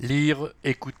Lire,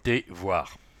 écouter,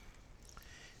 voir.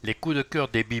 Les coups de cœur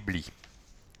des biblis.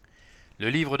 Le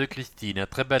livre de Christine, un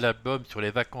très bel album sur les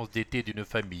vacances d'été d'une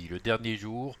famille. Le dernier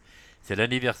jour, c'est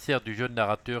l'anniversaire du jeune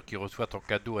narrateur qui reçoit en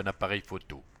cadeau un appareil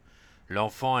photo.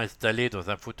 L'enfant installé dans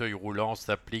un fauteuil roulant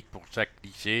s'applique pour chaque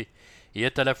cliché et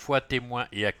est à la fois témoin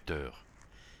et acteur.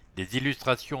 Des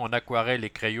illustrations en aquarelle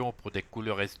et crayon pour des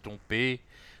couleurs estompées,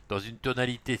 dans une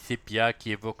tonalité sépia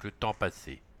qui évoque le temps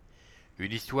passé.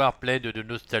 Une histoire pleine de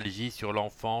nostalgie sur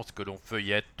l'enfance que l'on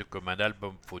feuillette comme un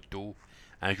album photo,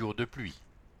 un jour de pluie.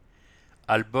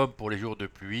 Album pour les jours de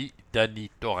pluie,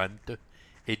 Danny Torrent,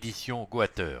 édition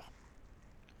Goater.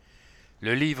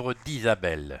 Le livre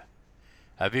d'Isabelle.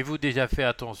 Avez-vous déjà fait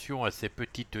attention à ces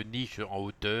petites niches en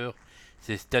hauteur,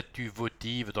 ces statues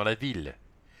votives dans la ville?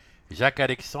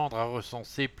 Jacques-Alexandre a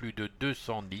recensé plus de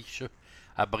 200 niches,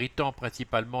 abritant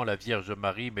principalement la Vierge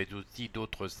Marie mais aussi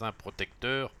d'autres saints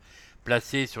protecteurs,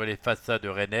 placés sur les façades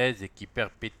rennaises et qui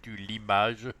perpétuent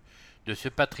l'image de ce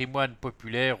patrimoine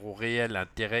populaire au réel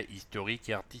intérêt historique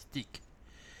et artistique.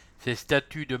 Ces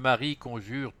statues de Marie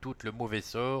conjurent tout le mauvais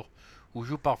sort ou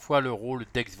jouent parfois le rôle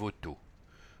d'ex-voto.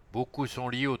 Beaucoup sont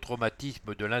liés au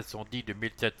traumatisme de l'incendie de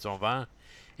 1720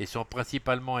 et sont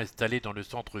principalement installés dans le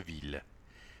centre-ville.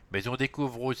 Mais on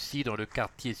découvre aussi dans le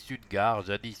quartier Sud-Gare,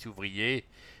 jadis ouvrier,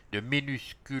 de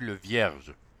minuscules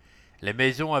vierges. Les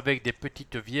maisons avec des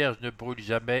petites vierges ne brûlent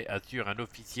jamais, assure un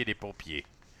officier des pompiers.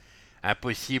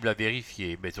 Impossible à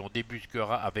vérifier, mais on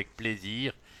débusquera avec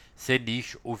plaisir ces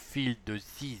niches au fil de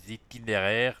 6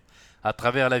 itinéraires à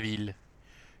travers la ville.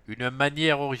 Une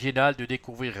manière originale de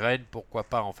découvrir Rennes, pourquoi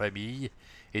pas en famille,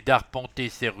 et d'arpenter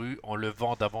ses rues en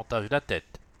levant davantage la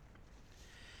tête.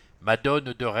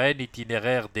 Madone de Rennes,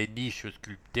 itinéraire des niches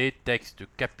sculptées, texte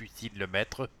Capucine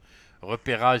Lemaître,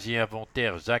 repérage et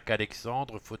inventaire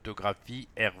Jacques-Alexandre, photographie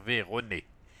Hervé Rennais,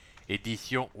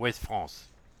 édition Ouest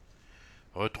France.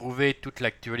 Retrouvez toute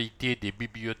l'actualité des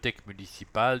bibliothèques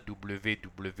municipales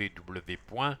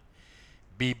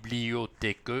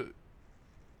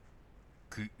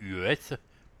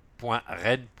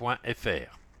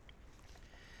www.bibliothèques.rennes.fr.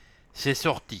 C'est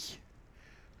sorti.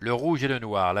 Le rouge et le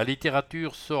noir. La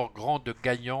littérature sort grande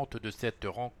gagnante de cette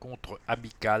rencontre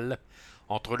amicale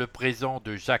entre le présent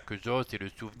de Jacques Josse et le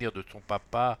souvenir de son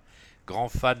papa, grand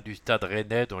fan du Stade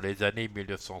Rennais dans les années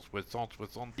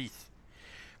 1960-70.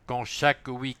 Quand chaque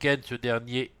week-end ce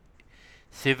dernier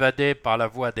s'évadait par la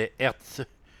voie des Hertz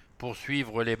pour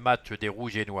suivre les matchs des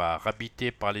Rouges et Noirs, habité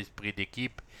par l'esprit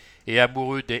d'équipe et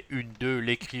amoureux des 1-2,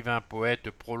 l'écrivain poète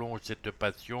prolonge cette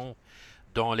passion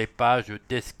dans les pages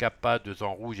d'Escapades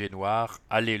en rouge et noir,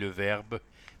 Allez le Verbe,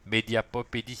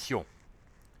 Mediapop édition.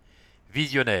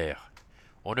 Visionnaire.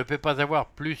 On ne peut pas avoir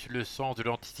plus le sens de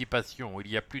l'anticipation. Il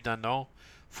y a plus d'1 an,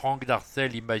 Franck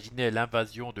Darcel imaginait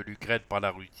l'invasion de l'Ukraine par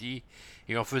la Russie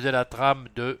et en faisait la trame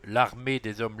de l'armée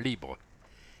des hommes libres.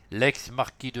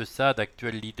 L'ex-marquis de Sade,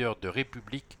 actuel leader de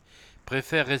République,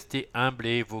 préfère rester humble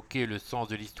et évoquer le sens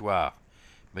de l'histoire.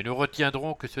 Mais nous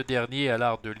retiendrons que ce dernier a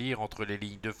l'art de lire entre les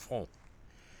lignes de front.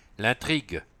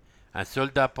 L'intrigue. Un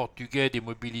soldat portugais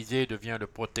démobilisé devient le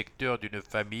protecteur d'une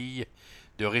famille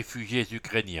de réfugiés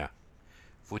ukrainiens.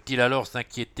 Faut-il alors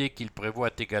s'inquiéter qu'il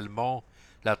prévoit également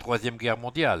la Troisième Guerre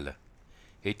mondiale?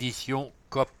 Édition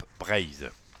Cop Braise.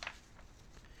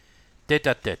 Tête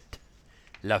à tête.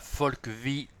 La folk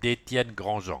vie d'Étienne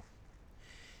Grandjean.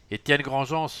 Étienne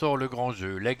Grandjean sort le grand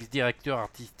jeu. L'ex-directeur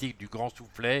artistique du Grand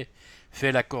Soufflet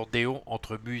fait l'accordéon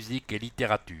entre musique et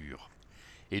littérature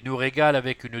et nous régale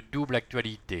avec une double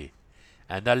actualité,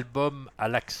 un album à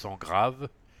l'accent grave,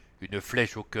 une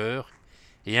flèche au cœur,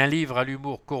 et un livre à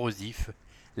l'humour corrosif,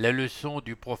 les leçons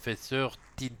du professeur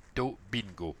Tinto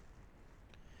Bingo.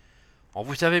 On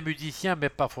vous savait musicien mais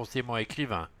pas forcément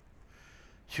écrivain,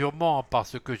 sûrement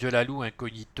parce que je la loue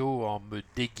incognito en me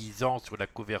déguisant sur la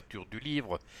couverture du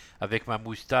livre avec ma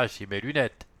moustache et mes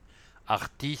lunettes.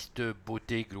 Artiste,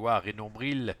 beauté, gloire et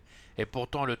nombril est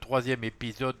pourtant le 3e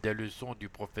épisode des leçons du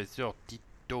professeur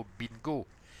Tito Bingo,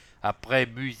 après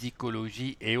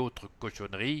musicologie et autres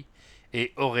cochonneries,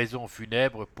 et oraison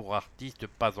funèbre pour artistes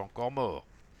pas encore morts.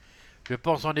 Je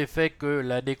pense en effet que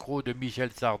la nécro de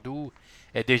Michel Sardou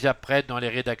est déjà prête dans les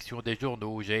rédactions des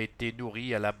journaux. J'ai été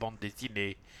nourri à la bande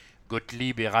dessinée,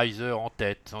 Gottlieb et Reiser en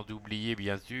tête, sans oublier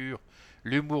bien sûr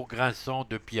l'humour grinçant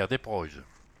de Pierre Desproges.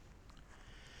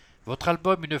 Votre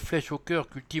album Une flèche au cœur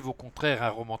cultive au contraire un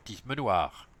romantisme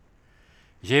noir.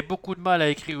 J'ai beaucoup de mal à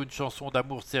écrire une chanson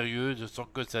d'amour sérieuse sans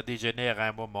que ça dégénère à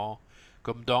un moment,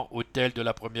 comme dans Hôtel de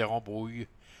la première embrouille,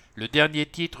 le dernier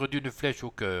titre d'Une flèche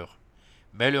au cœur.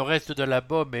 Mais le reste de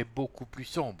l'album est beaucoup plus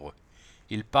sombre.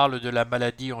 Il parle de la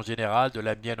maladie en général, de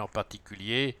la mienne en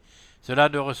particulier, Cela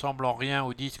ne ressemble en rien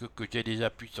au disque que j'ai déjà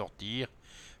pu sortir.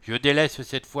 Je délaisse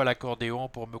cette fois l'accordéon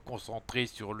pour me concentrer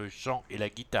sur le chant et la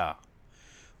guitare.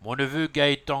 Mon neveu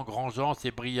Gaëtan Grandjean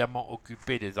s'est brillamment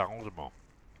occupé des arrangements.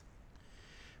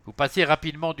 Vous passez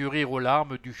rapidement du rire aux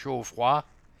larmes, du chaud au froid.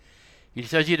 Il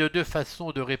s'agit de deux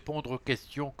façons de répondre aux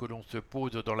questions que l'on se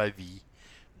pose dans la vie.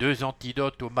 Deux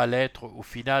antidotes au mal-être, au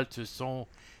final ce sont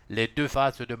les deux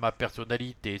faces de ma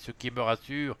personnalité. Ce qui me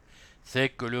rassure, c'est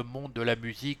que le monde de la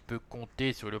musique peut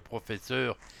compter sur le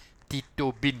professeur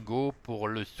Tito Bingo pour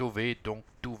le sauver, donc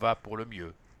tout va pour le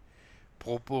mieux.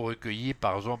 Propos recueillis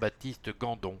par Jean-Baptiste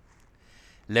Gandon.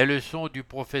 Les leçons du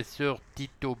professeur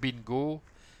Tito Bingo,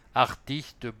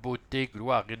 artiste, beauté,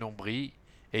 gloire et nombris,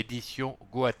 édition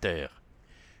Goater.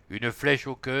 Une flèche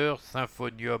au cœur,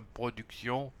 Symphonium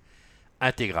Production,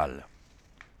 intégrale.